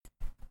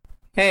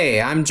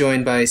Hey, I'm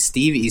joined by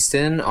Steve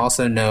Easton,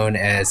 also known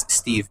as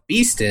Steve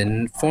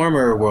Beeston,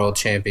 former World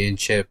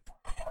Championship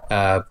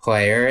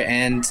player,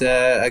 and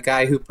a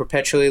guy who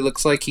perpetually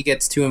looks like he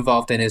gets too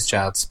involved in his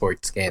child's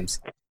sports games.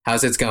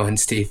 How's it going,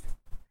 Steve?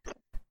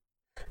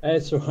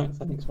 It's all right,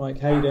 thanks, Mike.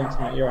 How you doing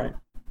tonight? You're right.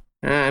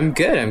 I'm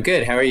good. I'm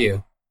good. How are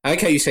you? I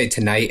like how you say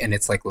tonight, and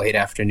it's like late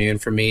afternoon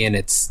for me, and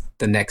it's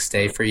the next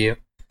day for you.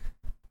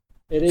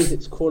 It is.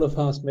 It's quarter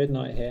past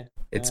midnight here.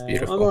 It's I'm all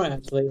beautiful. right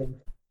actually.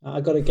 I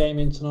got a game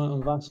in tonight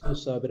on Vassal,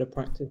 so a bit of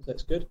practice.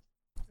 That's good.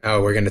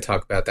 Oh, we're going to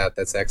talk about that.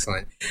 That's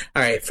excellent.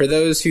 All right. For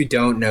those who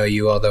don't know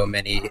you, although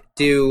many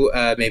do,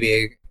 maybe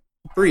a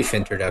brief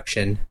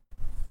introduction,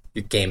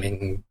 your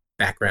gaming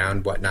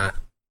background, whatnot.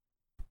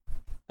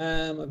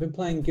 I've been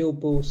playing Guild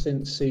Ball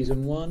since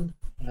season one.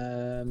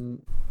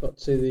 Got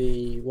to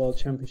the World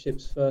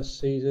Championships first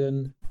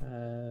season.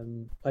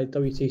 Played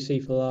WTC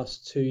for the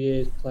last 2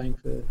 years, playing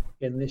for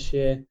again this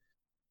year.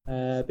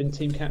 Been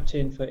team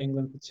captain for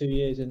England for 2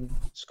 years and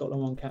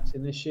Scotland one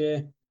captain this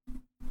year.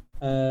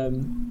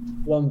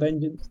 Won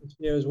Vengeance this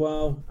year as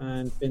well,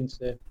 and been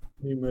to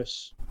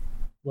numerous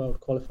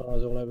world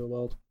qualifiers all over the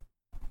world.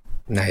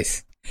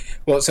 Nice.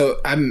 Well, so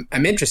I'm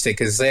interested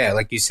because yeah,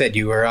 like you said,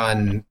 you were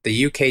on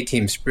the UK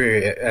teams,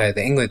 the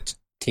England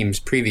teams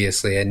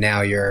previously, and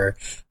now you're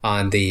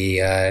on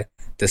the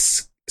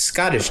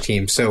Scottish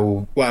team.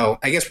 So, well,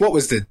 I guess what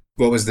was the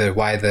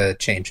why the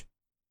change?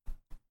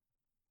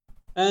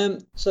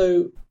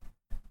 So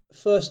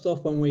first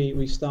off, when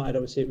we started,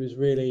 obviously it was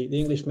really the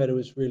English medal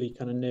was really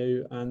kind of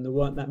new, and there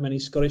weren't that many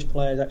Scottish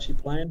players actually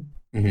playing.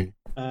 Hmm.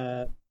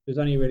 There was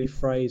only really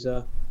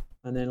Fraser,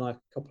 and then like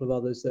a couple of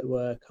others that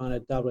were kind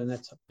of dabbling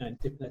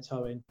dipping their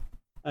toe in.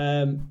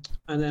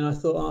 And then I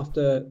thought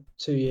after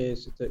 2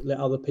 years that let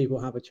other people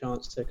have a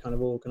chance to kind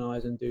of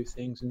organise and do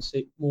things and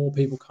see more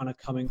people kind of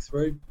coming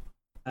through.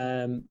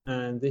 And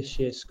this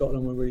year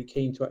Scotland were really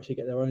keen to actually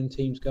get their own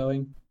teams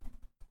going.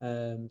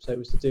 So it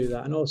was to do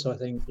that, and also I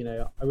think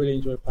I really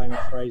enjoyed playing with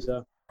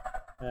Fraser.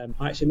 I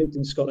actually lived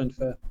in Scotland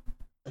for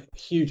a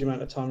huge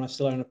amount of time. I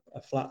still own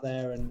a flat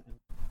there and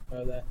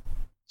go there,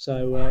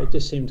 so it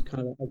just seemed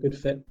kind of a good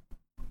fit.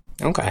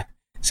 Okay.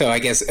 So I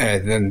guess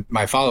then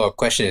my follow-up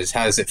question is,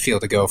 how does it feel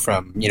to go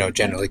from,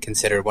 generally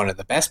considered one of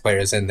the best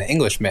players in the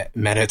English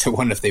meta to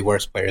one of the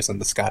worst players in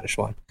the Scottish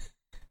one?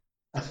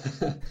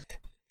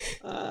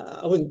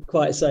 I wouldn't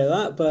quite say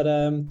that, but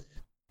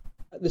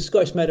the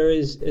Scottish meta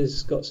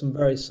is got some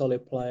very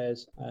solid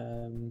players,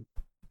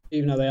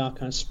 even though they are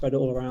kind of spread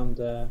all around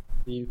the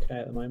UK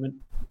at the moment.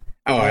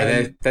 Oh, are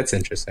they? Um, That's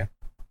interesting.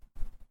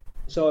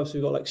 so obviously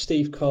we've got like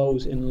Steve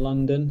Coles in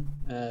London.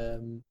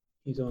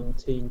 He's on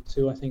team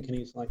two, I think, and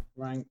he's like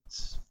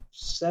ranked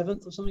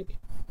seventh or something.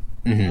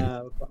 Hmm.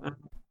 We've got Ant,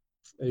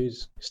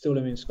 who's still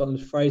living in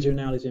Scotland. Fraser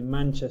now lives in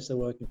Manchester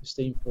working for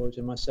Steamforge,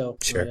 and myself,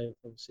 I Sure. live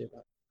obviously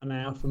about an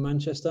hour from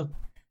Manchester.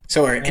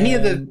 So are any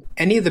of the Um,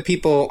 any of the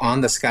people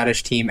on the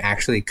Scottish team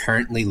actually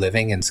currently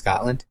living in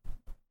Scotland?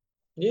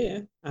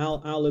 yeah,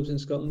 Al lives in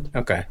Scotland,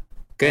 Okay.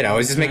 Good. I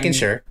was just making and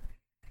sure.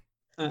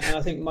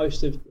 I think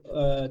most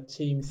of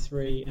Team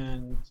Three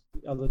and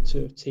the other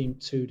two of Team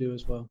Two do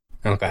as well.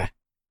 Okay.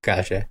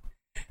 Gotcha.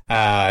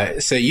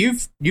 So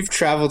you've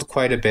traveled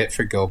quite a bit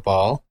for Go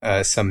Ball,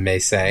 some may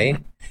say.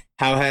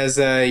 How has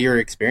your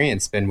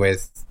experience been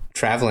with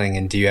traveling,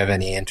 and do you have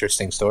any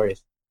interesting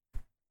stories?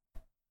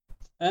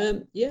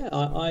 Yeah,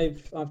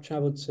 I've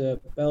travelled to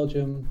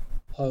Belgium,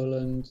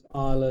 Poland,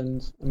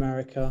 Ireland,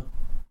 America,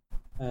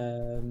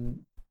 um,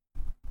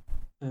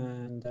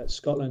 and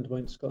Scotland.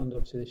 Went to Scotland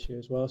obviously this year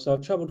as well. So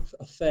I've travelled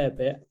a fair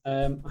bit.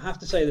 I have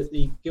to say that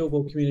the Guild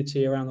Ball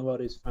community around the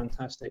world is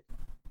fantastic.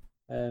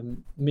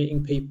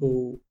 Meeting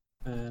people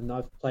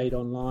I've played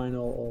online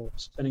or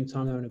spending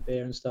time having a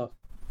beer and stuff.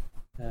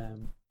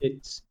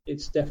 It's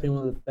definitely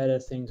one of the better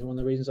things, and one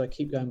of the reasons I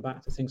keep going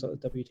back to things like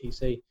the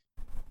WTC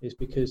is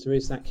because there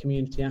is that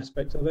community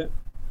aspect of it,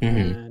 Hmm.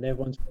 and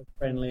everyone's very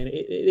friendly, and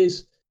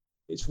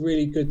it's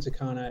really good to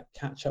kind of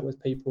catch up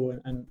with people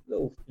and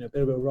little bit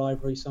of a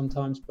rivalry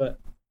sometimes, but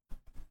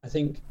I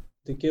think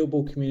the Guild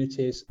Ball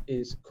community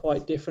is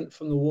quite different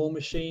from the War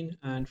Machine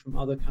and from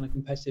other kind of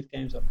competitive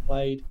games I've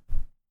played.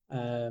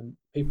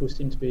 People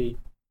seem to be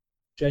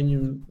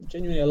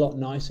genuinely a lot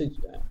nicer,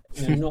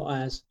 not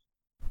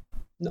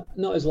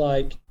as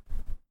like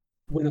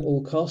win at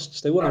all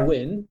costs. They want to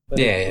win, but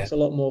Yeah, yeah. it's a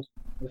lot more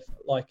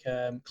like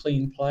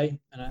clean play,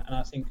 and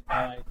I think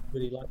I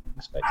really like the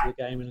aspect of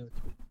the game and the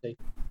community.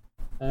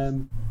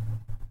 Um,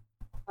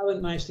 I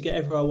haven't managed to get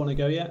everywhere I want to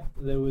go yet.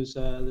 There's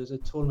a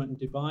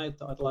tournament in Dubai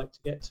that I'd like to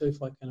get to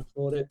if I can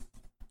afford it,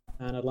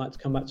 and I'd like to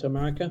come back to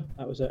America.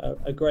 That was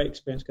a great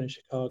experience going to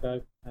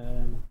Chicago.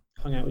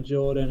 Hung out with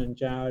Jordan and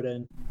Jared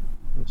and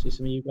obviously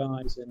some of you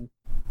guys, and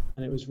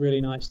it was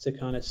really nice to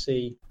kind of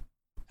see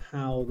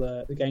how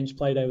the game's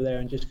played over there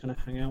and just kind of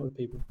hang out with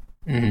people.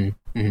 Hmm.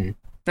 Hmm.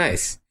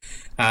 Nice.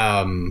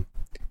 Um,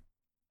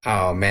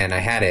 oh man, I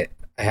had it.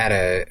 I had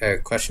a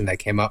question that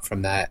came up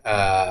from that.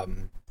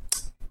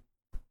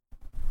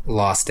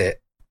 Lost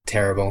it.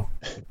 Terrible.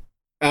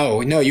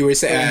 Oh no, you were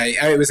saying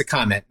it was a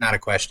comment, not a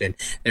question.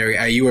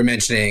 You were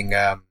mentioning,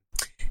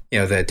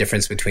 the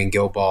difference between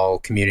Guild Ball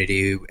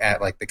community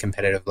at like the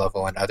competitive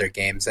level and other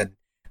games, and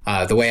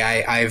the way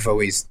I've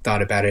always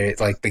thought about it,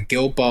 like the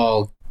Guild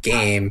Ball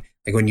game,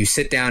 like when you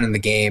sit down in the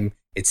game,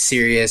 it's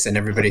serious and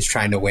everybody's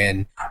trying to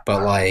win,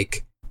 but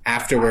like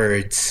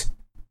afterwards,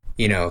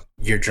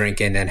 you're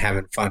drinking and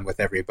having fun with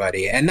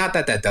everybody, and not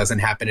that that doesn't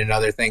happen in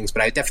other things,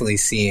 but I definitely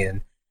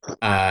seen.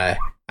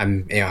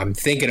 I'm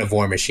thinking of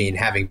War Machine,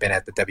 having been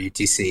at the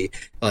WTC.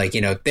 Like,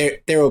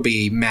 there will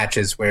be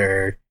matches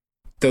where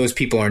those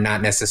people are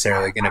not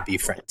necessarily going to be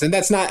friends, and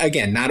that's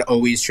not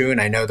always true. And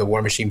I know the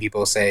War Machine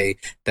people say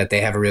that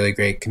they have a really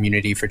great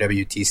community for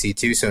WTC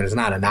too, so it's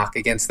not a knock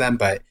against them.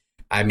 But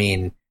I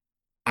mean,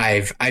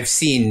 I've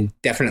seen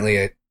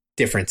definitely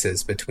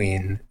differences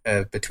between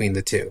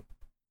the two.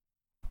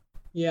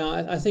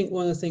 Yeah, I think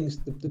one of the things,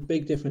 the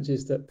big difference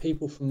is that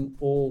people from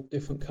all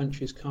different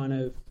countries kind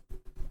of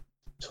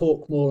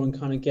talk more and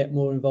kind of get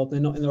more involved. They're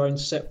not in their own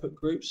separate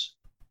groups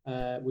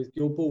with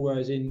Guild Ball,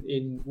 whereas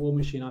in War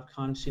Machine, I've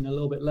kind of seen a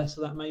little bit less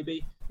of that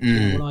maybe.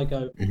 When I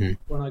go to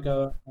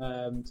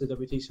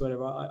WTC,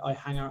 whatever, I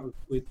hang out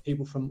with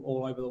people from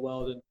all over the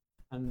world,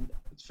 and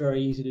it's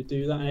very easy to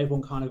do that, and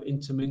everyone kind of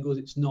intermingles.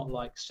 It's not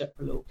like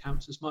separate little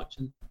camps as much,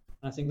 and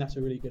I think that's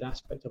a really good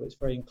aspect of it. It's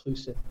very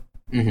inclusive.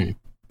 Mm-hmm.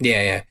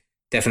 Yeah.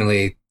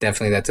 Definitely,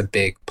 that's a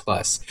big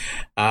plus.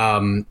 I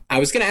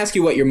was going to ask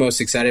you what you're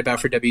most excited about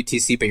for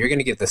WTC, but you're going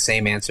to give the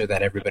same answer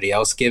that everybody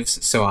else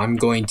gives, so I'm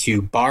going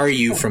to bar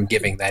you from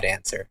giving that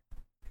answer.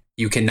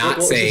 You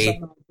cannot say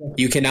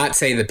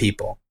the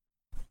people.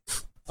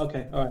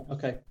 Okay, all right,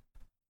 okay.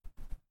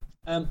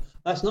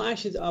 That's not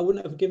actually. I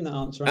wouldn't have given that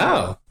answer.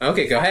 Oh,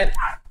 okay, go ahead.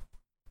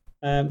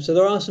 So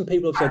there are some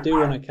people I do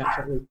want to catch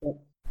up with, but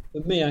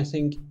for me, I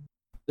think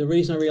the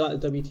reason I really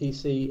like the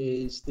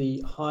WTC is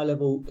the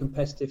high-level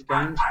competitive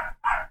games.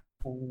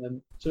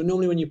 So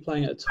normally when you're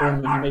playing at a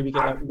tournament, you maybe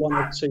get like one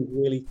or two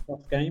really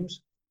tough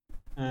games,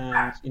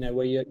 and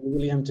where you're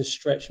really having to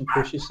stretch and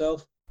push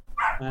yourself.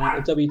 And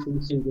at the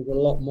WTC, there's a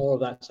lot more of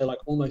that. So like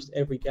almost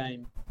every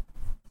game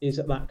is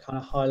at that kind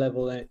of high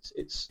level, and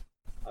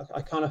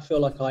I kind of feel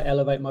like I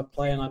elevate my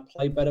play and I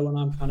play better when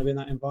I'm kind of in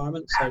that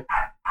environment. So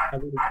I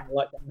really kind of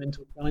like that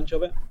mental challenge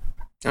of it.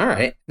 All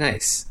right,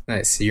 nice.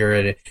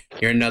 You're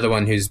another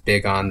one who's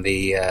big on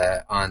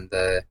the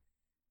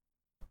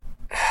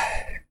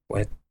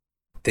what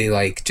they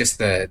like, just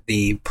the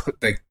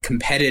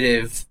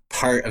competitive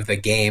part of the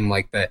game,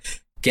 like the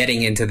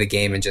getting into the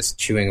game and just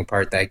chewing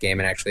apart that game,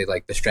 and actually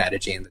like the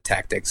strategy and the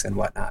tactics and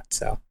whatnot.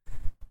 So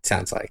it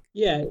sounds like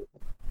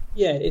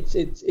it's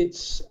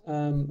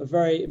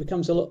it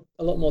becomes a lot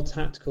more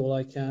tactical.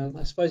 Like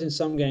I suppose in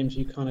some games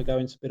you kind of go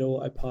into a bit of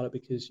autopilot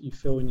because you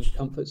feel in your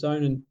comfort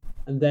zone,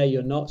 and there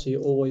you're not, so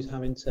you're always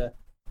having to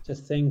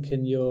think,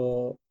 and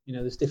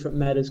there's different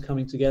metas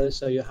coming together,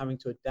 so you're having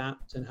to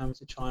adapt and having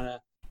to try to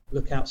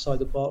look outside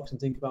the box and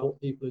think about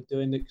what people are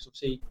doing, because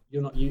obviously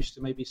you're not used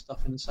to maybe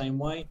stuff in the same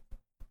way.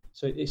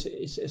 So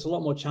it's a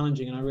lot more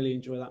challenging, and I really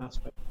enjoy that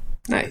aspect.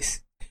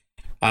 Nice.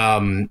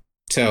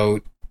 So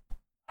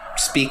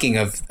speaking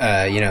of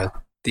the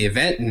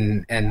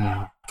event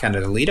and kind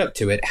of the lead up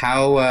to it,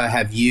 how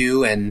have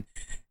you, and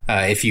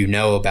if you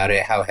know about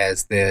it, how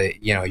has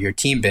your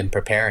team been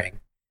preparing?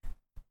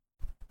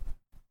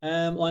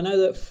 Well, I know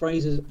that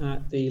Fraser's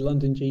at the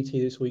London GT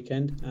this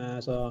weekend,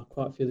 as are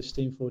quite a few of the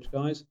Steamforge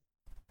guys,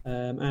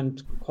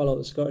 and quite a lot of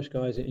the Scottish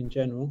guys in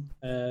general.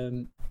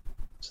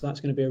 So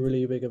that's going to be a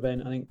really big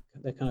event. I think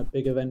they're kind of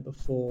big event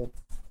before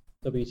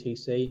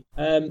WTC.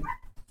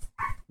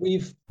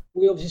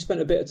 We obviously spent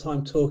a bit of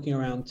time talking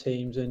around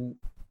teams, and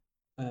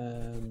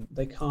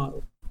they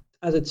can't.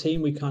 As a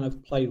team, we kind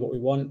of played what we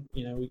want.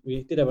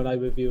 We did have an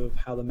overview of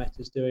how the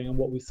meta's doing and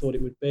what we thought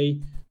it would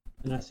be,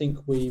 and I think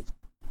we've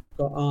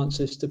got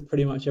answers to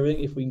pretty much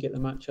everything if we can get the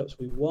matchups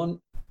we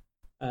want.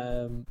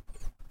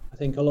 I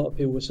think a lot of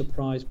people were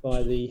surprised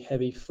by the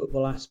heavy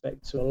football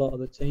aspect to a lot of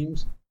the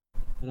teams,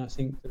 and I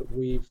think that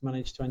we've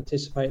managed to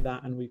anticipate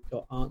that, and we've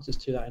got answers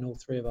to that in all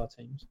three of our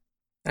teams.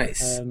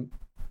 Nice.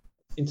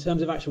 In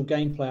terms of actual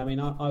gameplay, I mean,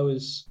 I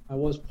was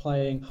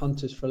playing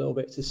Hunters for a little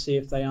bit to see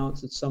if they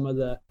answered some of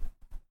the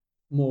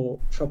more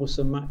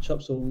troublesome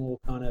matchups or more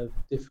kind of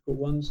difficult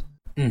ones.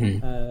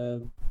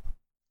 Mm-hmm.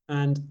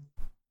 And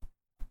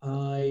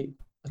I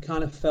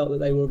kind of felt that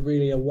they were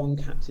really a one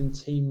captain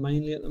team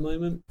mainly at the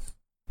moment.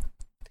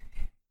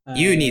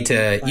 You need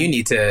to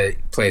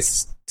play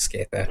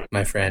Skatha,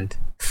 my friend.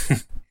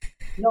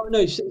 No.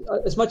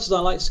 As much as I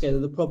like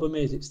Skatha, the problem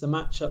is it's the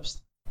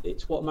matchups.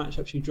 It's what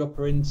matchups you drop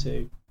her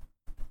into,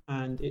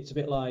 and it's a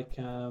bit like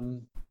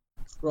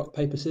rock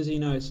paper scissors.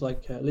 It's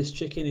like list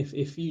chicken.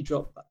 If you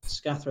drop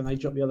Skatha and they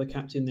drop the other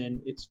captain,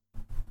 then it's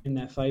in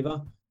their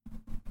favour.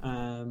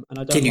 And I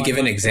don't. Can you give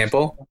an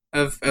example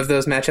of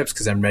those matchups?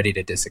 Because I'm ready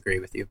to disagree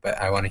with you, but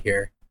I want to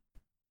hear.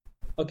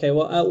 Okay,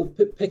 well, I'll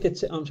pick I'm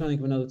trying to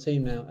think of another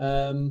team now.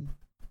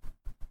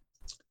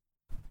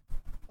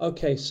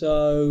 Okay,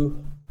 so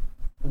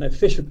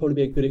Fish would probably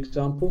be a good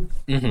example.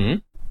 Mm-hmm.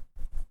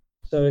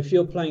 So if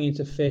you're playing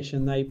into Fish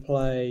and they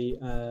play,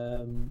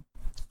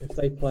 if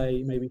they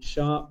play maybe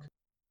Shark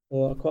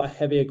or quite a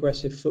heavy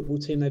aggressive football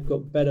team, they've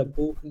got better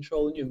ball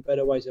control than you and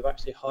better ways of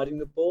actually hiding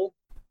the ball,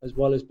 as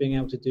well as being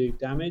able to do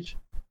damage.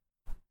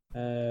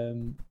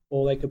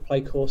 Or they could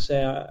play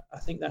Corsair. I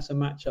think that's a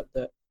matchup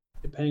that,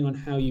 depending on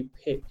how you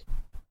pick,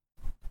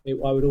 I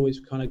would always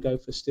kind of go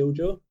for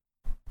Steeljaw,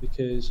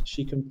 because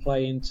she can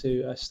play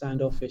into a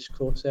standoffish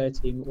Corsair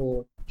team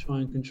or try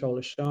and control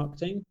a Shark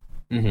team.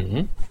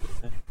 Mm-hmm.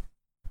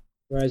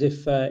 Whereas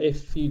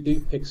if you do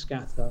pick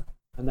Scatha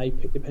and they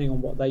pick, depending on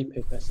what they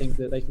pick, I think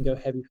that they can go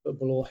heavy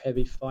football or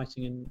heavy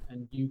fighting,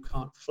 and you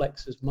can't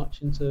flex as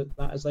much into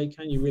that as they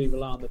can. You really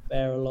rely on the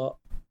bear a lot,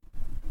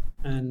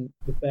 and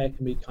the bear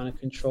can be kind of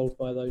controlled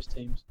by those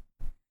teams.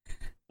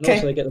 And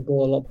also they get the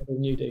ball a lot better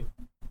than you do.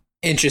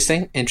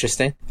 Interesting.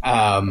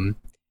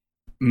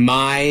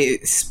 My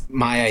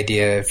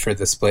idea for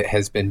the split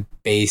has been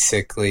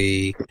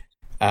basically,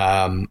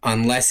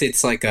 unless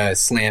it's like a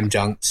slam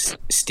dunk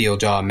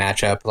Steeljaw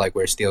matchup, like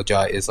where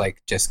Steeljaw is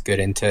like just good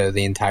into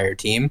the entire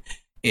team,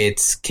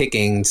 it's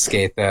kicking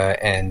Scatha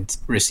and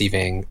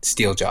receiving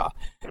Steeljaw.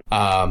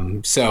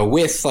 So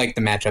with like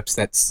the matchups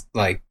that's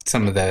like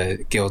some of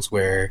the guilds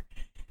where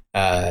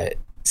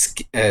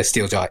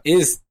Steeljaw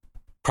is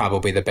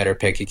probably the better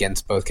pick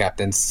against both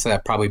captains,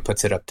 probably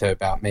puts it up to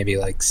about maybe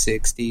like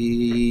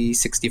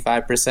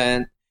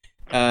 65%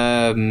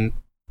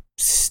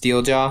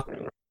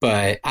 Steeljaw.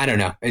 But I don't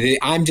know.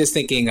 I'm just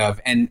thinking of,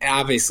 and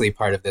obviously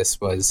part of this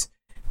was,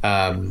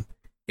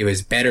 it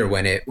was better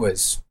when it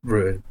was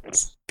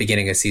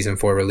beginning of season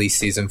 4, release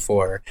season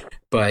 4.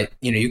 But,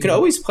 you could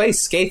always play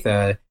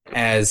Scatha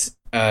as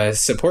a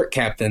support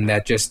captain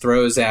that just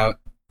throws out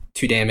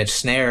 2 damage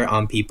snare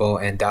on people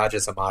and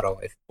dodges a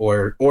model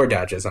or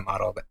dodges a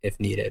model if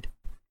needed.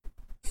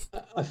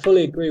 I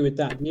fully agree with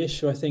that. The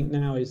issue I think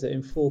now is that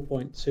in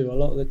 4.2, a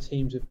lot of the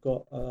teams have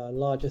got a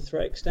larger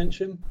threat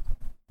extension,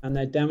 and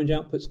their damage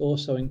output's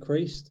also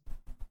increased.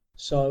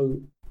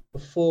 So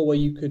before, where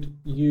you could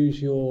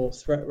use your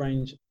threat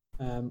range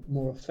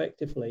more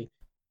effectively,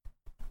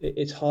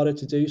 it's harder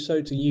to do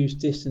so, to use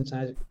distance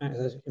as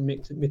a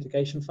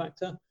mitigation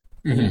factor.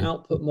 Mm-hmm. And the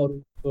output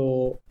model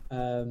for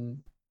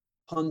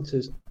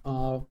hunters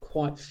are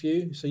quite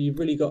few. So you've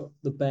really got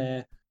the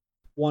bear,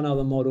 one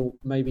other model,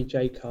 maybe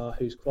J-Car,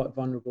 who's quite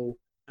vulnerable,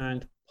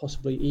 and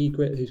possibly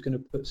Egret, who's going to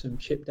put some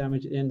chip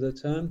damage at the end of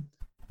the turn.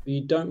 But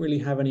you don't really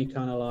have any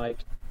kind of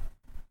like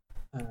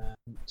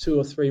 2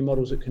 or 3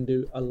 models that can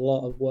do a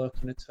lot of work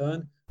in a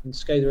turn. And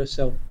Scatha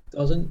herself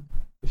doesn't,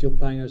 if you're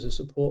playing as a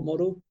support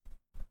model.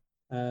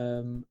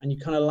 And you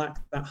kind of lack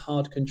that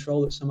hard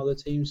control that some other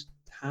teams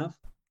have.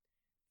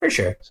 For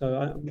sure.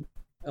 So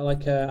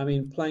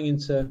playing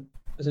into,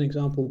 as an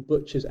example,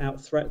 Butchers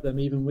out-threat them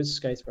even with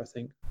Scatha, I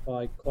think,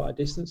 by quite a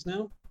distance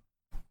now.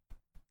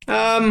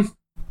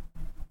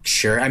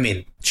 Sure. I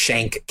mean,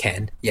 Shank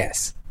can,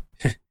 yes.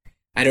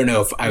 I don't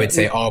know if I would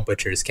say all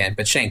Butchers can,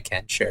 but Shank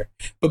can, sure.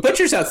 But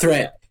Butchers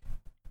out-threat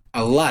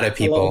a lot of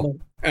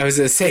people. I was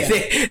going to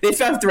say, they've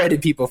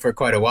out-threated people for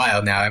quite a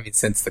while now. I mean,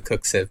 since the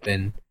Cooks have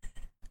been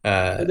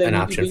an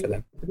option for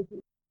them.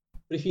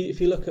 But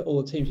if you look at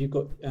all the teams, you've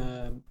got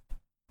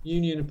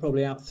Union and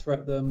probably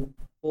out-threat them.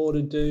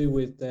 Order do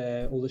with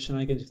all the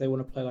shenanigans if they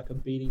want to play like a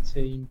beanie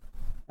team.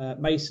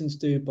 Masons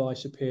do by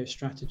superior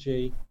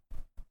strategy.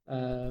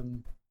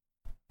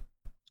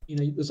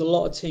 There's a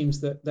lot of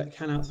teams that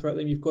can out-threat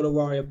them. You've got to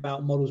worry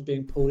about models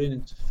being pulled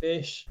into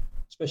Fish,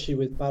 especially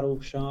with Battle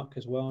Shark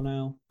as well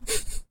now.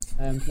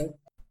 I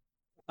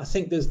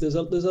think there's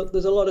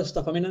a lot of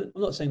stuff. I mean, I'm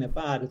not saying they're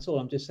bad at all.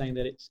 I'm just saying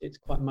that it's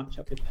quite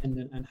matchup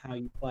dependent and how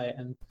you play it.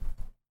 And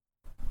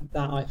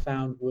that I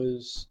found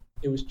was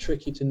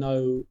tricky to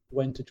know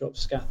when to drop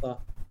Scatha,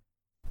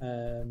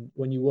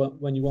 when you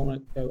want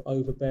to go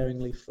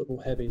overbearingly football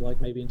heavy,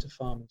 like maybe into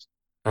farmers.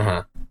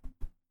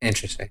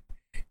 Interesting.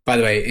 By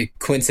the way,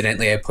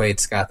 coincidentally, I played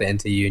Scatha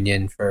into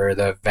Union for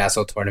the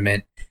Vassal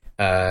tournament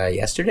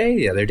yesterday,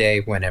 the other day,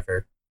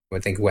 whenever. I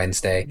think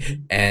Wednesday,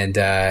 and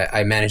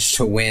I managed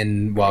to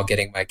win while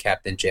getting my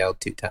captain jailed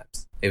 2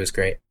 times. It was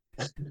great.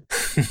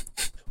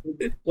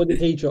 What did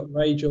he drop,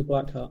 Rage or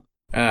Blackheart?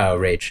 Oh,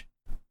 Rage.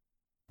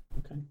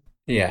 Okay.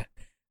 Yeah.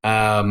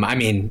 I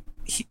mean,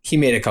 he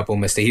made a couple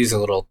mistakes. He was a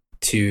little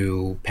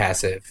too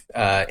passive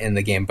in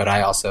the game, but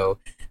I also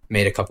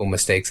made a couple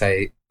mistakes.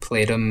 I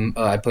played him.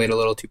 I played a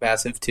little too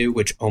passive too,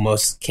 which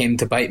almost came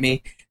to bite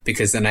me,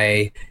 because then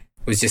I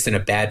was just in a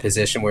bad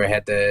position where I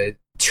had to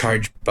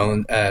charge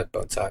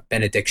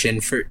Benediction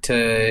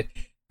to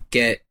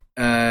get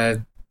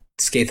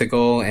Scatha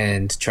goal,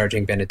 and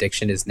charging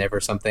Benediction is never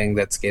something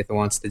that Scatha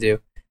wants to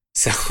do.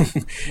 So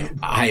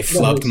I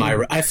flubbed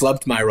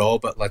my roll,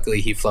 but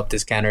luckily he flubbed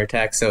his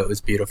counterattack, so it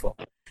was beautiful.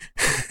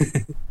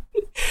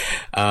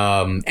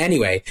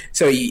 Anyway,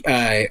 so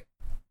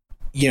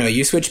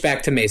you switched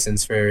back to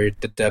Masons for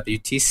the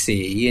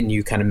WTC, and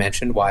you kind of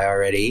mentioned why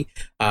already.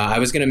 I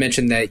was going to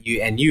mention that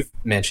you've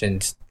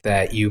mentioned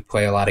that you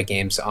play a lot of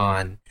games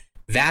on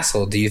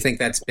Vassal. Do you think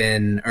that's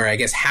been, or I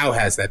guess how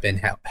has that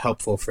been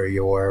helpful for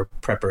your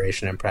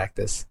preparation and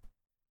practice?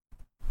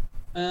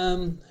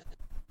 Um,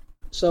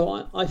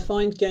 so I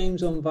find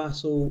games on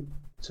Vassal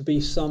to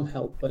be some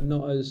help, but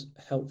not as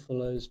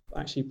helpful as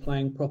actually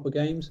playing proper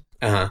games.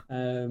 Uh-huh.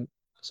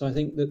 So I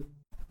think that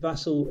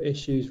Vassal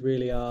issues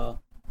really are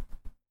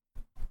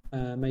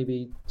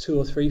maybe two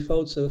or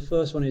threefold. So the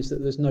first one is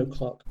that there's no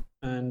clock,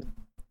 and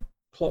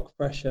clock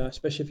pressure,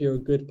 especially if you're a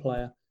good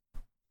player,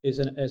 is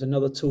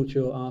another tool to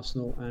your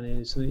arsenal and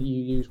is something that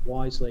you use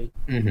wisely.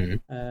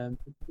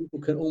 People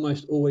can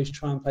almost always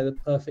try and play the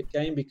perfect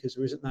game because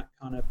there isn't that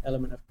kind of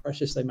element of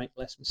pressure, so they make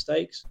less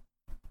mistakes.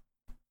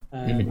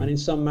 And in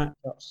some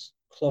matchups,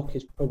 clock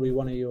is probably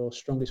one of your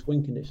strongest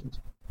win conditions.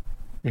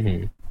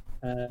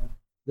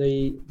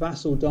 The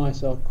Vassal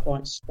dice are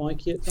quite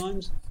spiky at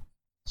times,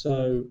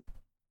 so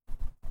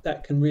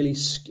that can really,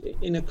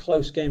 in a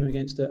close game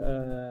against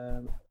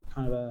a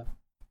kind of a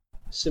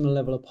similar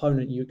level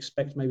opponent, you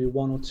expect maybe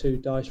one or two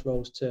dice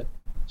rolls to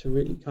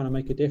really kind of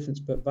make a difference.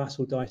 But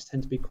Vassal dice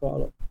tend to be quite a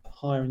lot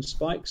higher in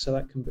spikes, so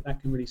that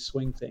can really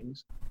swing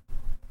things.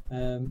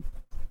 And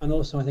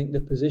also, I think the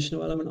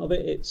positional element of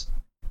it's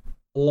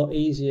a lot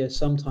easier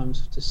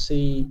sometimes to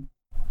see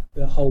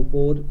the whole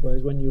board,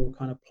 whereas when you're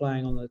kind of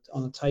playing on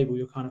the table,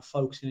 you're kind of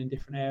focusing in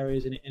different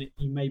areas, and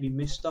you maybe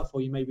miss stuff, or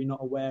you maybe not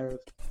aware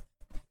of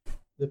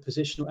the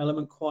positional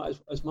element quite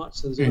as much.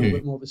 So there's a little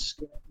bit more of a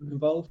skill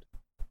involved.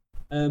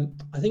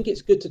 I think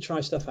it's good to try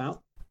stuff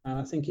out, and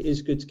I think it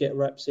is good to get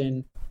reps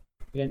in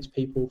against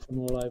people from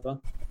all over.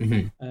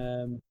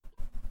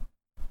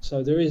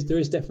 So there is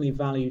definitely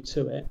value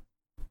to it,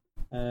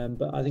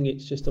 but I think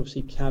it's just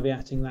obviously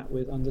caveating that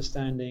with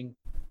understanding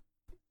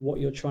what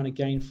you're trying to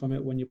gain from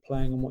it when you're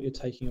playing and what you're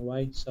taking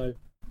away. So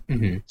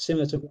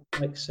similar to what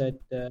Alex said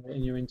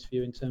in your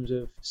interview, in terms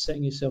of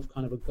setting yourself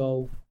kind of a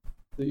goal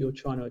that you're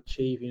trying to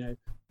achieve.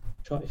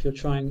 If you're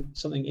trying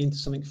something into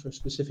something for a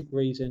specific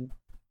reason,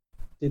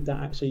 did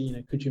that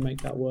actually, could you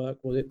make that work?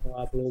 Was it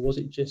viable, or was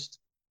it just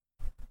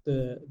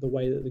the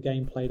way that the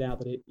game played out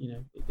that it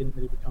didn't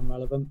really become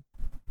relevant?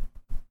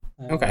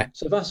 Okay.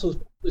 So Vassal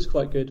was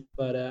quite good,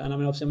 but and I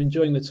mean, obviously I'm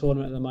enjoying the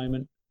tournament at the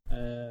moment.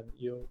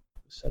 You're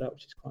set up,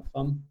 which is quite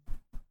fun.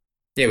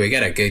 Yeah, we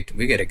got a good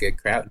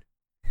crowd.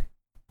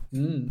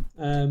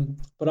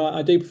 But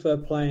I do prefer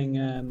playing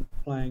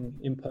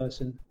in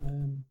person.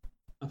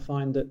 I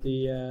find that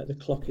the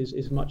clock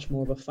is much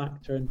more of a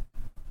factor, and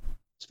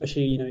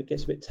especially it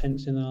gets a bit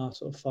tense in the last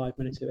sort of 5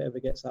 minutes if it ever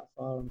gets that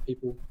far, and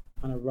people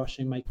kind of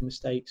rushing, making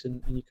mistakes,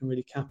 and you can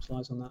really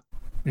capitalize on that.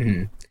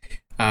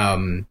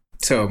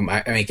 So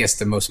I guess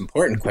the most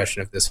important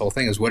question of this whole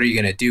thing is, what are you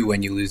going to do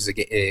when you lose a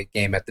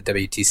game at the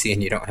WTC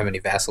and you don't have any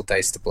Vassal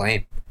dice to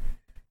blame?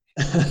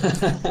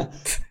 I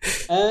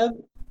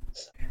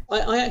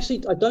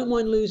don't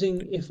mind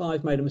losing if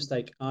I've made a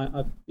mistake.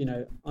 I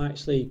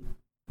actually,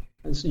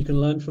 and so you can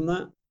learn from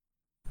that.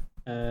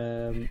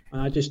 And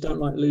I just don't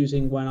like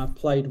losing when I've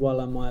played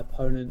well and my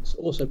opponents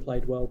also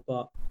played well,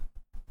 but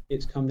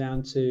it's come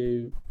down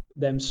to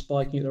them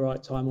spiking at the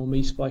right time or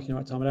me spiking at the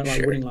right time. I don't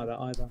like winning like that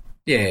either.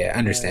 Yeah,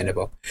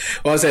 understandable.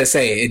 Well, I was going to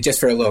say, just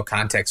for a little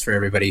context for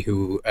everybody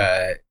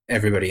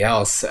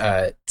else,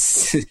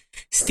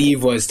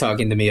 Steve was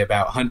talking to me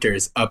about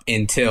Hunters up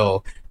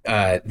until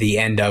the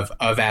end of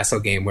a Vassal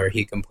game where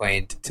he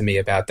complained to me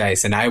about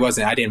dice, and I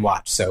didn't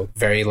watch, so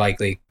very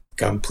likely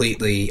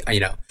completely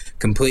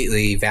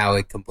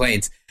valid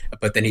complaints.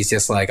 But then he's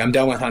just like, I'm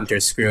done with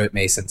Hunters, screw it,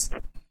 Masons.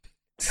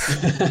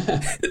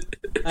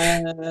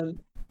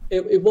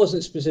 It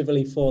wasn't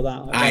specifically for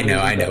that. I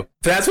know.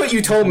 But that's what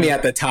you told me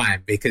at the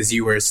time, because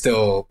you were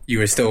still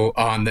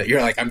on the. You're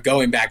like, I'm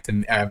going back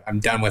to. I'm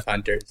done with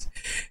Hunters.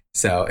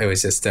 So it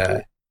was just.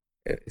 So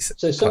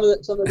some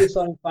of the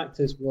deciding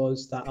factors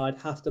was that I'd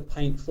have to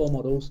paint 4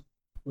 models,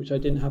 which I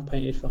didn't have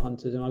painted for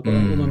Hunters, and I got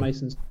all my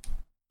Masons.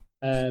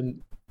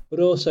 But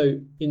also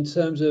in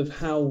terms of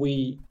how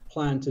we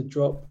plan to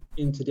drop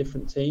into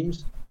different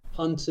teams,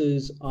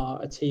 Hunters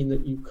are a team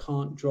that you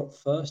can't drop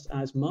first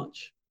as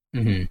much.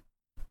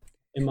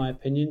 In my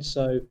opinion.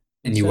 So,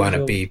 and you want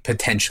to be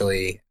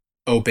potentially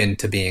open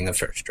to being a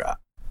first drop.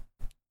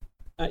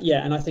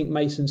 Yeah, and I think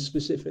Masons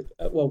specific.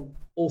 All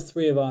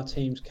 3 of our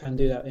teams can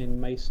do that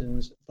in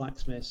Masons,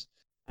 Blacksmiths,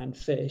 and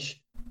Fish.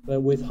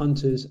 But with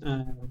Hunters,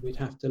 we'd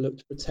have to look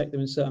to protect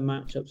them in certain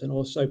matchups, and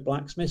also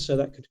Blacksmiths. So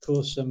that could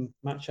cause some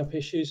matchup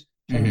issues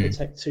trying to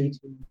protect 2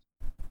 teams.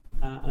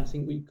 And I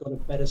think we've got a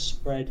better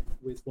spread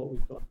with what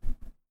we've got.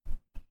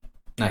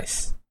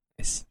 Nice.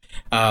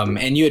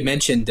 And you had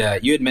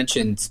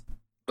mentioned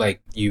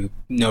like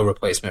no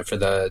replacement for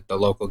the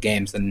local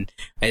games, and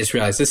I just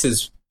realized this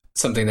is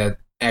something that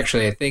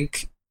actually I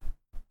think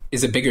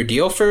is a bigger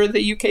deal for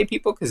the UK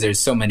people because there's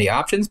so many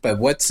options. But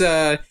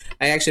I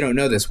actually don't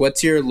know this.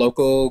 What's your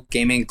local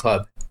gaming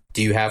club?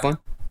 Do you have one?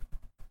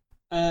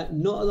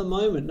 Not at the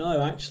moment,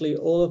 no. Actually,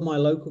 all of my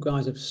local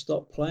guys have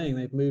stopped playing.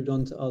 They've moved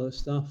on to other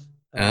stuff.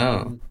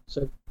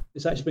 So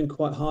it's actually been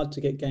quite hard to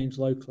get games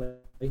locally.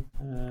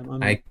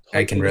 I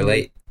can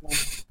relate.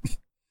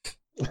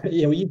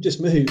 Yeah, well, you've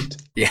just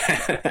moved.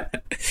 Yeah.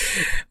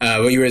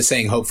 What you were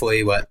saying,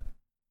 hopefully what?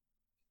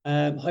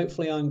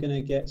 Hopefully I'm going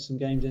to get some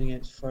games in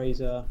against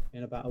Fraser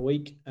in about a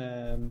week.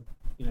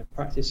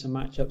 practice some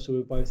matchups. So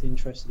we're both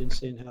interested in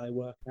seeing how they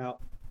work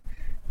out.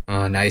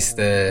 Oh, nice.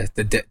 The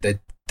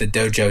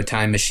dojo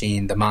time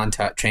machine,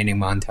 the training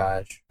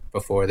montage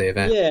before the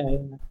event. Yeah.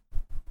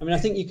 I mean, I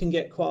think you can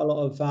get quite a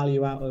lot of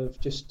value out of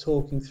just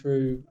talking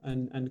through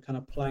and kind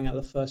of playing out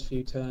the first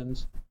few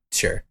turns.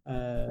 Sure.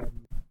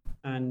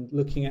 And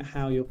looking at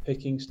how you're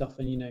picking stuff,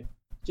 and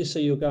just so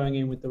you're going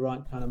in with the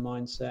right kind of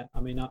mindset. I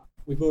mean,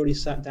 we've already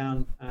sat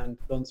down and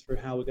gone through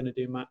how we're going to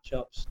do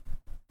matchups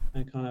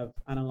and kind of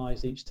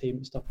analyze each team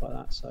and stuff like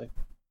that. So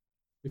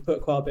we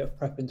put quite a bit of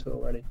prep into it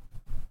already.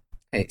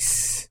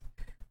 Nice.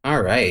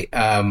 All right.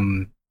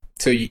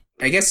 So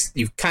I guess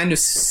you've kind of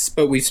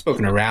we've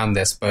spoken around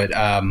this, but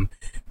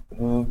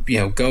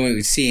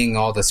seeing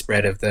all the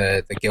spread of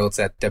the guilds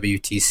at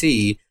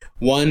WTC.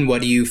 One,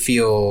 what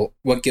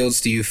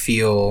guilds do you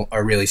feel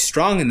are really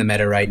strong in the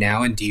meta right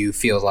now, and do you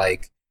feel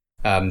like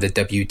the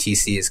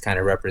WTC is kind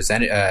of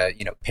represented?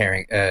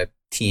 Pairing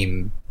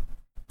team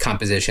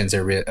compositions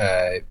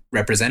are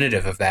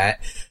representative of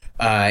that.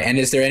 And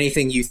is there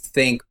anything you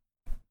think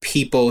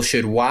people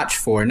should watch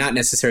for? Not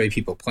necessarily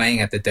people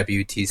playing at the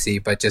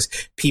WTC, but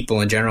just people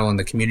in general in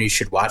the community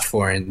should watch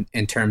for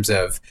in terms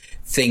of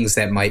things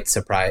that might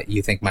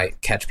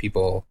might catch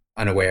people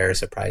unaware or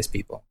surprise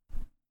people.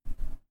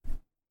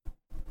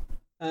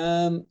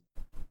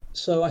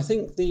 So I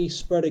think the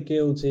spread of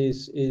guilds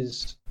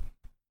is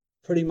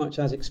pretty much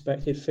as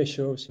expected. Fish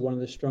are obviously one of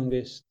the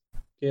strongest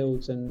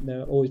guilds, and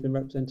they've always been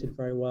represented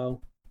very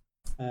well.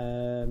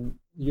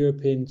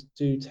 Europeans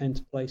do tend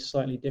to play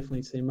slightly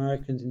differently to the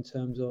Americans in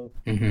terms of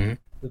the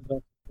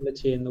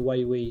versatility and the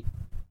way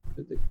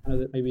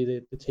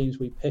maybe the teams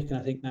we pick, and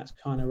I think that's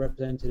kind of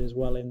represented as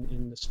well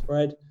in the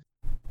spread.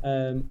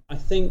 I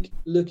think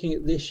looking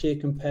at this year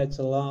compared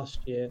to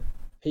last year,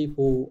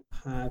 people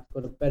have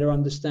got a better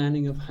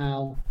understanding of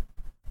how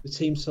the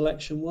team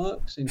selection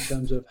works in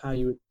terms of how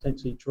you would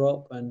potentially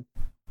drop and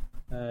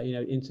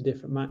into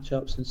different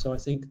matchups. And so I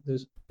think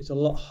it's a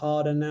lot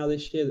harder now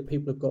this year that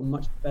people have got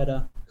much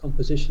better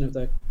composition of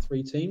their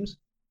three teams.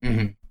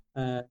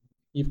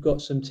 You've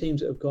got some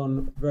teams that have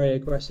gone very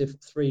aggressive,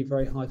 three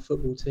very high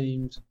football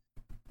teams.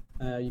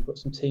 You've got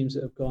some teams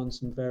that have gone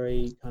some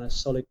very kind of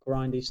solid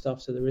grindy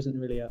stuff, so there isn't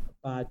really a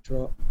bad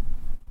drop.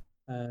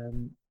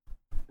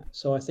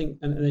 So I think,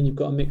 and then you've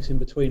got a mix in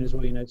between as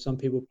well. Some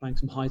people playing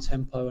some high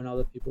tempo and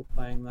other people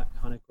playing that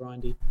kind of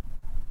grindy.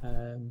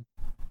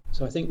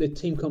 So I think the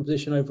team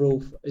composition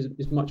overall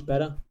is much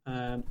better.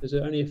 There's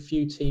only a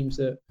few teams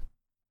that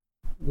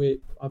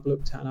I've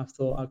looked at and I've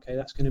thought, okay,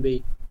 that's going to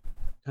be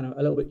kind of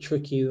a little bit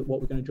tricky. That what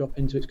we're going to drop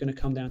into, it's going to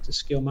come down to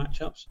skill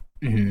matchups.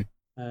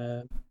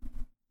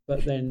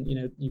 But then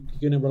you're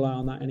going to rely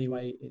on that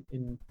anyway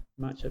in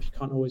matchups. You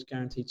can't always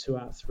guarantee 2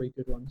 out of 3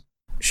 good ones.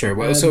 Sure.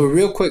 Well, so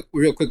real quick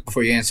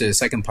before you answer the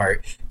second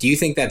part, do you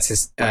think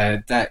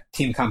that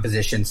team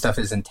composition stuff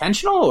is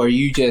intentional, or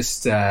you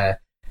just,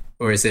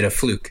 or is it a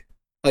fluke?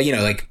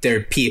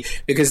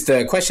 Because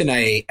the question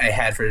I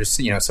had for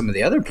some of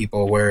the other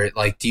people were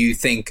like, do you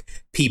think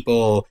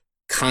people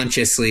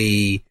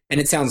consciously, and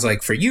it sounds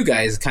like for you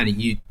guys, kind of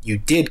you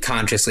did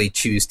consciously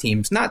choose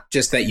teams, not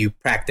just that you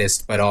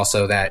practiced, but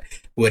also that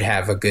would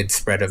have a good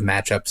spread of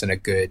matchups and a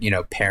good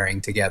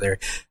pairing together,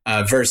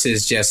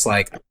 versus just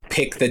like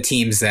pick the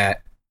teams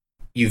that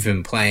you've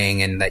been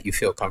playing and that you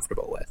feel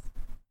comfortable with?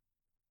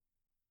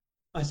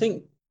 I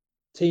think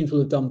teams will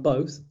have done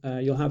both.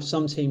 You'll have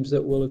some teams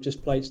that will have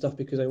just played stuff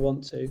because they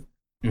want to.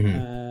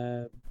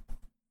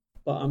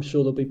 But I'm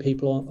sure there'll be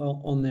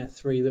people on their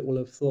 3 that will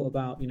have thought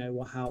about,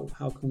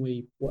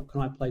 what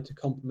can I play to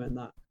complement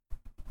that?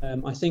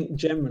 I think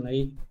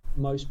generally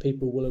most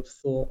people will have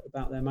thought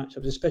about their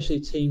matchups, especially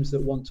teams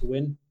that want to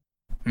win.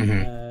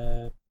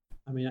 There's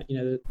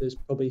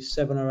probably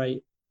 7 or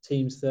 8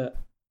 teams that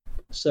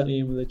are certainly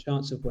in with a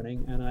chance of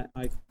winning. And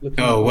I look.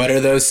 What are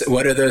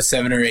those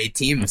 7 or 8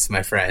 teams,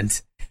 my friend?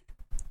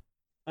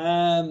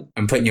 I'm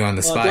putting you on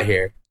the spot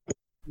here.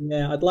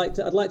 Yeah, I'd like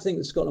to think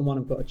that Scotland 1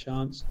 have got a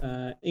chance.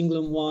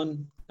 England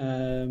 1,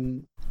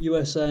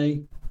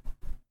 USA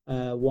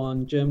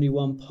 1, Germany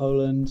 1,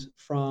 Poland,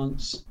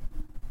 France,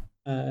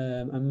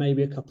 and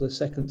maybe a couple of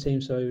second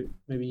teams. So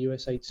maybe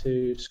USA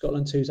 2,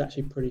 Scotland 2 is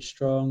actually pretty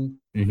strong.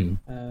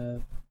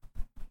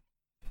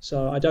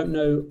 So I don't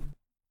know.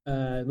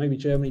 Maybe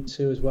Germany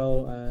 2 as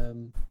well.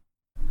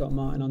 Got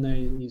Martin on there.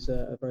 He's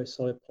a very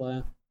solid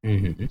player.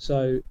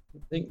 So I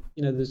think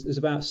there's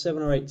about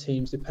 7 or 8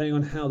 teams, depending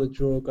on how the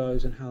draw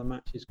goes and how the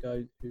matches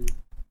go.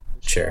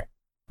 Sure.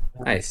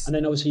 Nice. And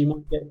then obviously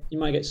you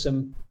might get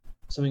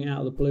something out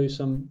of the blue.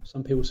 Some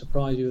people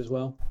surprise you as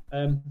well.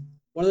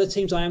 One of the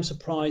teams I am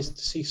surprised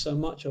to see so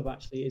much of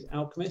actually is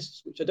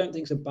Alchemists, which I don't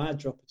think is a bad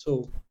drop at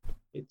all.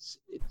 It's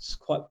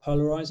quite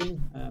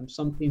polarizing.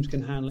 Some teams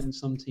can handle it and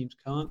some teams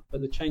can't. But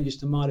the changes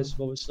to Midas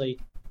have obviously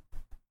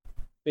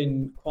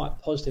been quite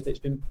positive. It's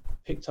been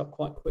picked up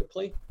quite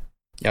quickly.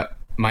 Yep,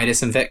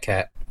 Midas and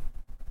Vetcat.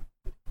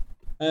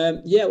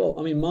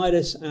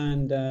 Midas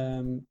and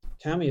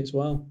Cammy as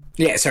well.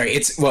 Yeah, sorry.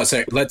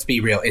 Let's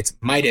be real. It's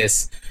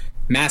Midas,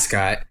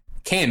 Mascot,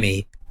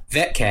 Cammy,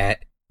 Vetcat,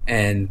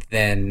 and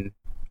then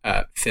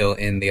fill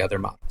in the other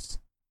models.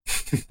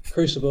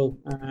 Crucible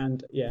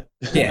and Yeah,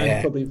 and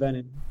yeah, probably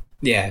Venom.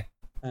 yeah.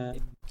 Um,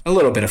 A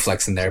little bit of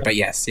flex in there, so but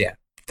yes, yeah,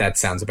 that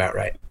sounds about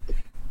right.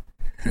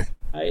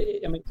 I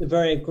mean, it's a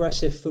very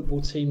aggressive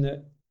football team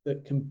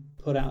that can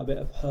put out a bit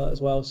of hurt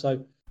as well.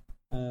 So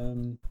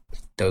um,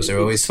 Those are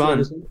always it's yeah,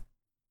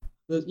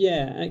 fun.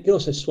 yeah, and it can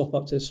also swap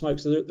up to the smoke.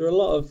 So there are a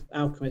lot of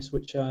alchemists,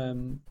 which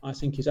I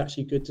think is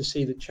actually good to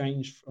see the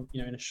change from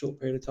in a short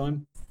period of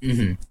time.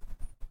 Hmm.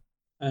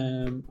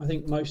 I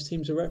think most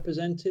teams are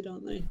represented,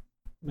 aren't they?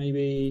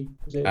 Maybe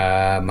is it?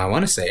 I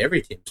want to say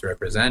every team's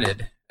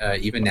represented.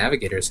 Even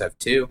Navigators have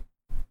two.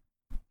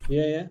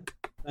 Yeah,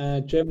 yeah.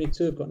 Germany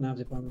too have got navs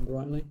if I remember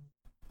rightly.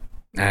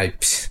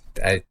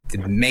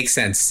 It makes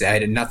sense.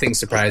 Nothing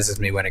surprises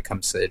me when it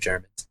comes to the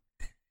Germans.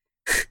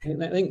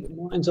 I think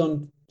mine's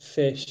on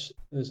fish.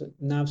 There's a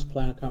navs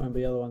playing. I can't remember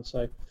the other one.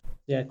 So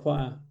yeah,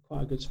 quite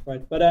a good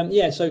spread. But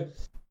yeah, so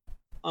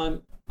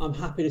I'm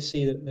happy to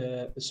see that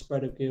the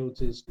spread of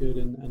guilds is good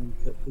and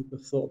that people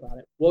have thought about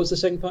it. What was the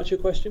second part of your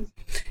question?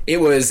 It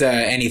was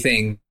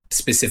anything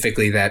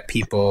specifically that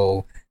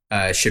people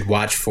should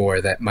watch for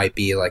that might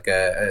be like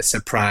a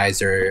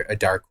surprise or a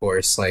dark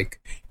horse, like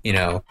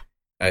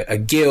a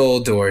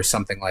guild or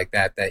something like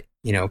that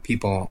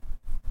people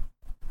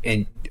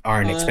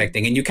aren't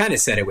expecting. And you kind of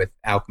said it with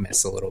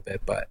Alchemists a little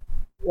bit, but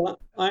Well,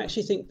 I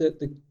actually think that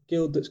the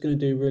guild that's going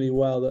to do really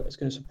well, that's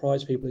going to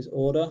surprise people, is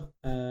Order.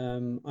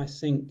 I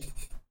think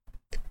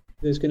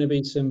there's going to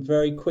be some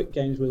very quick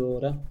games with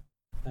Order,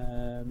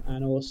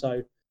 and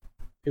also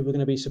people are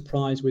going to be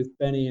surprised with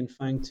Benny and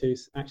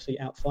Fangtooth actually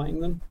outfighting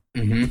them,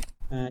 hmm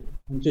and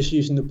just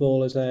using the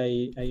ball as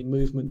a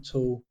movement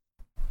tool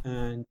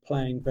and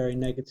playing very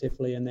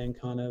negatively, and then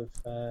kind of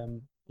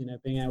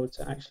being able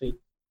to actually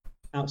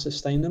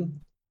out-sustain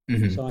them.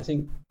 hmm So I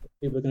think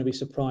people are going to be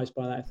surprised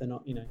by that if they're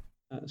not.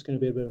 It's going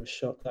to be a bit of a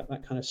shock, that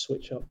kind of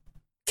switch up.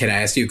 Can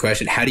I ask you a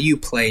question? How do you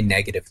play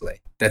negatively?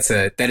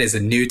 That is a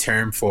new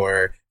term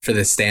for the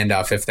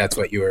standoff, if that's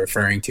what you were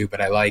referring to, but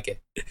I like it.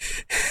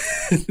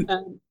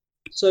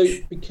 So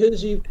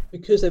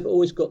because they've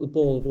always got the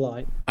ball of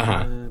light,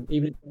 Uh-huh.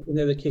 even when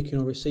they're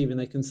kicking or receiving,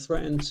 they can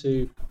threaten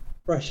to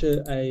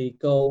pressure a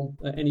goal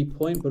at any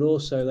point, but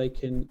also they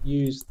can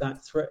use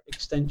that threat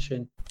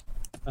extension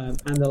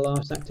and the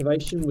last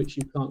activation, which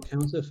you can't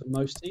counter for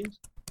most teams.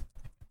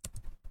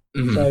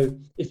 Hmm. So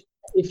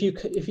if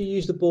you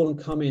use the ball and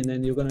come in,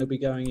 then you're going to be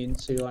going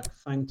into like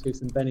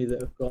Fangtooth and Benny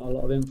that have got a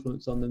lot of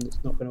influence on them.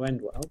 That's not going to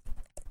end well.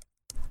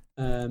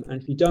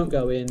 And if you don't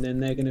go in, then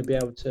they're going to be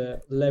able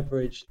to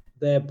leverage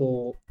their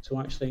ball to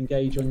actually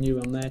engage on you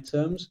on their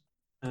terms.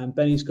 And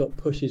Benny's got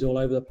pushes all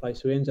over the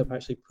place, so he ends up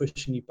actually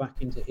pushing you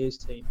back into his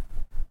team,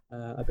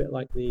 a bit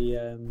like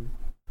the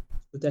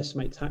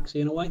Decimate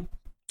Taxi in a way.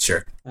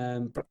 Sure.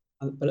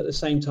 But at the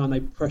same time, they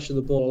pressure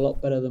the ball a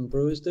lot better than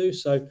Brewers do.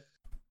 So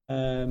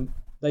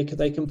they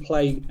can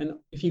play, and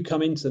if you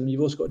come into them,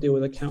 you've also got to deal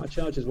with a counter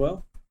charge as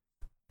well.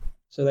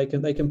 So they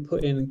can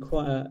put in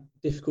quite a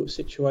difficult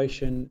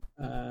situation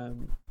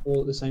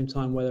all at the same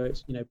time, whether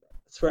it's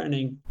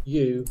threatening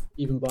you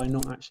even by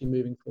not actually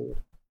moving forward.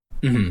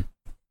 Hmm.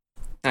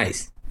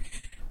 Nice.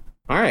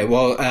 All right.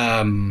 Well,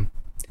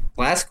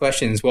 last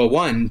questions. Well,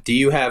 one, do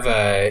you have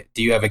a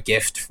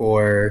gift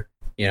for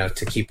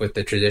to keep with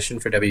the tradition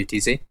for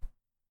WTC?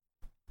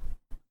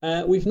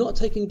 We've not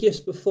taken gifts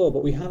before,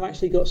 but we have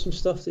actually got some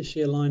stuff this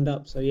year lined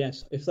up. So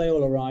yes, if they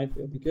all arrive,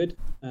 it'll be good.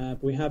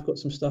 But we have got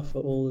some stuff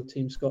for all the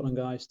Team Scotland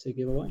guys to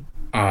give away.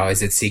 Oh,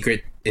 is it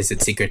secret? Is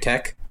it secret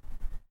tech?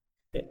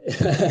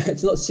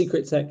 It's not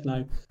secret tech,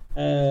 no.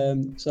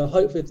 So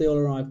hopefully, if they all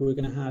arrive, we're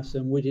going to have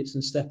some widgets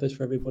and steppers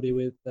for everybody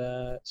with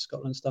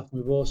Scotland stuff.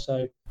 And we've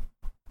also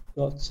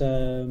got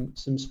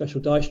some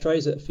special dice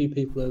trays that a few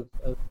people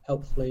have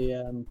helpfully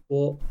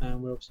bought,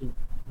 and we're obviously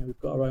we've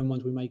got our own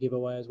ones we may give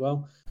away as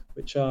well,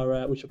 which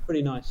are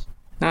pretty nice.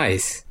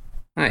 Nice.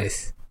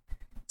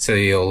 So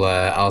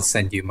I'll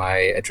send you my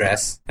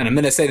address, and I'm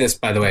going to say this,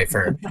 by the way,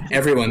 for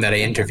everyone that I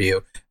interview,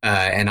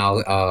 and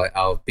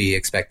I'll be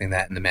expecting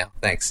that in the mail.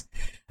 Thanks.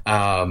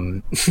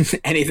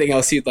 Anything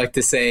else you'd like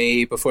to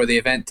say before the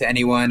event to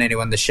anyone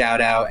to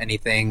shout out?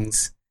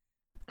 Anythings?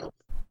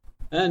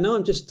 No,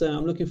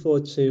 I'm looking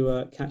forward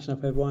to catching up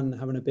with everyone,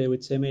 having a beer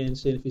with Timmy, and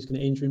seeing if he's going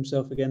to injure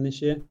himself again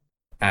this year.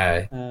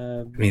 I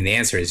mean, the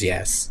answer is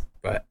yes,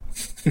 but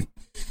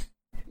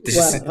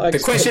Well,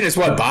 the question is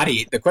what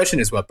body. The question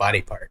is what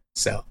body part.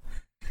 So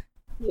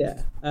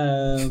yeah,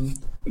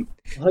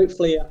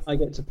 hopefully I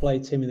get to play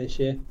Timmy this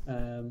year.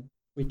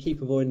 We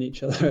keep avoiding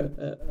each other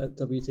at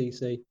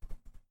WTC.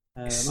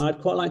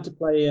 I'd quite like to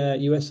play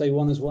USA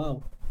 1 as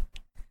well.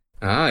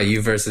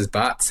 You versus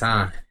bots,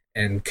 huh?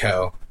 And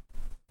co.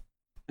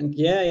 And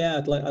yeah,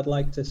 I'd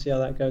like to see how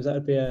that goes. That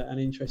would be an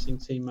interesting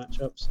team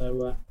matchup.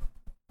 So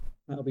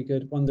that'll be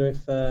good. Wonder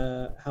if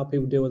how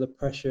people deal with the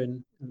pressure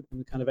and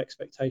the kind of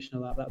expectation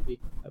of that. That'd be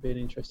an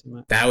interesting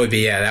match. That would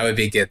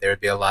be good. There would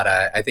be a lot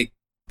of. I think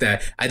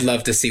that I'd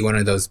love to see one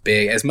of those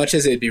big. As much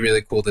as it'd be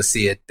really cool to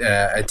see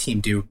a team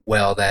do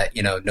well that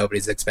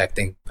nobody's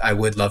expecting. I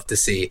would love to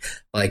see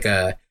like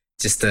a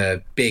just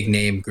a big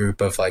name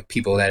group of like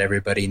people that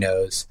everybody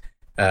knows,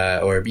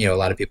 or a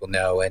lot of people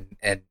know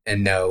and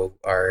know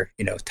are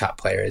top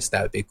players.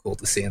 That would be cool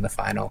to see in the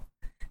final,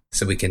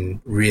 so we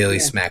can really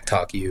smack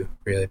talk you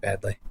really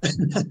badly.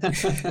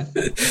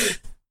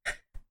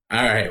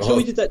 All right. Well, so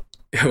we did that.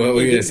 What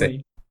were you gonna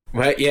say?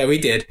 What? Yeah, we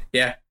did.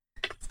 Yeah.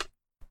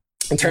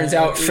 It turns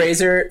out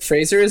Fraser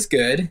is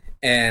good,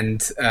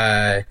 and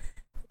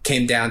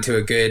came down to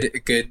a good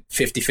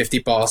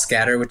 50-50 ball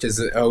scatter, which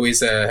is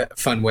always a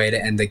fun way to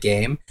end the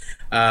game.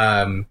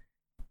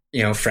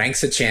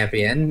 Frank's a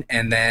champion,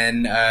 and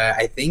then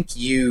I think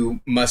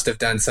you must have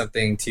done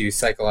something to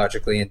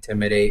psychologically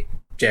intimidate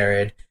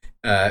Jared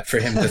for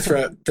him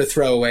to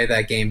throw away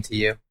that game to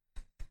you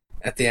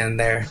at the end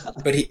there.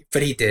 But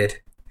he did.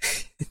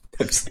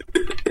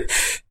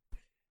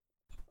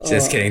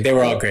 Just kidding. They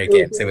were all great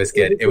games. It was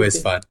good. It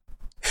was fun.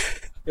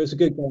 It was a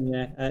good game,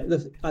 yeah.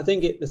 I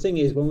think the thing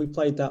is, when we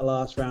played that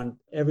last round,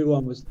 that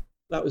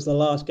was the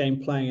last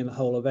game playing in the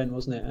whole event,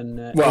 wasn't it?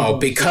 And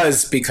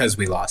because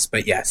we lost,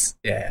 but yes,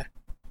 yeah.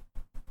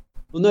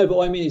 Well, no, but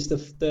what I mean is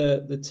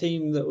the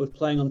team that was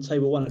playing on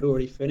table one had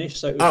already finished,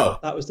 so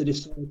that was the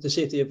decision to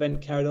see if the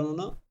event carried on or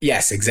not.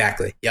 Yes,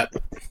 exactly. Yep.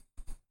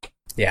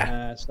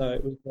 Yeah. So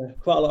it was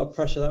quite a lot of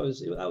pressure. That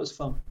was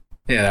fun.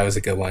 Yeah, that was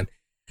a good one.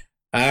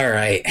 All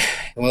right.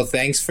 Well,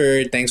 thanks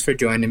for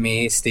joining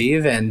me,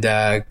 Steve, and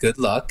good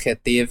luck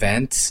at the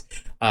event.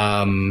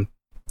 And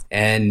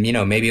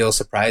maybe you'll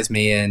surprise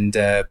me and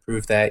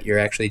prove that you're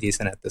actually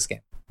decent at this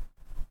game.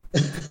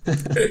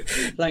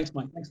 Thanks,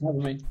 Mike. Thanks for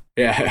having me.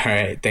 Yeah. All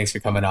right. Thanks for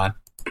coming on.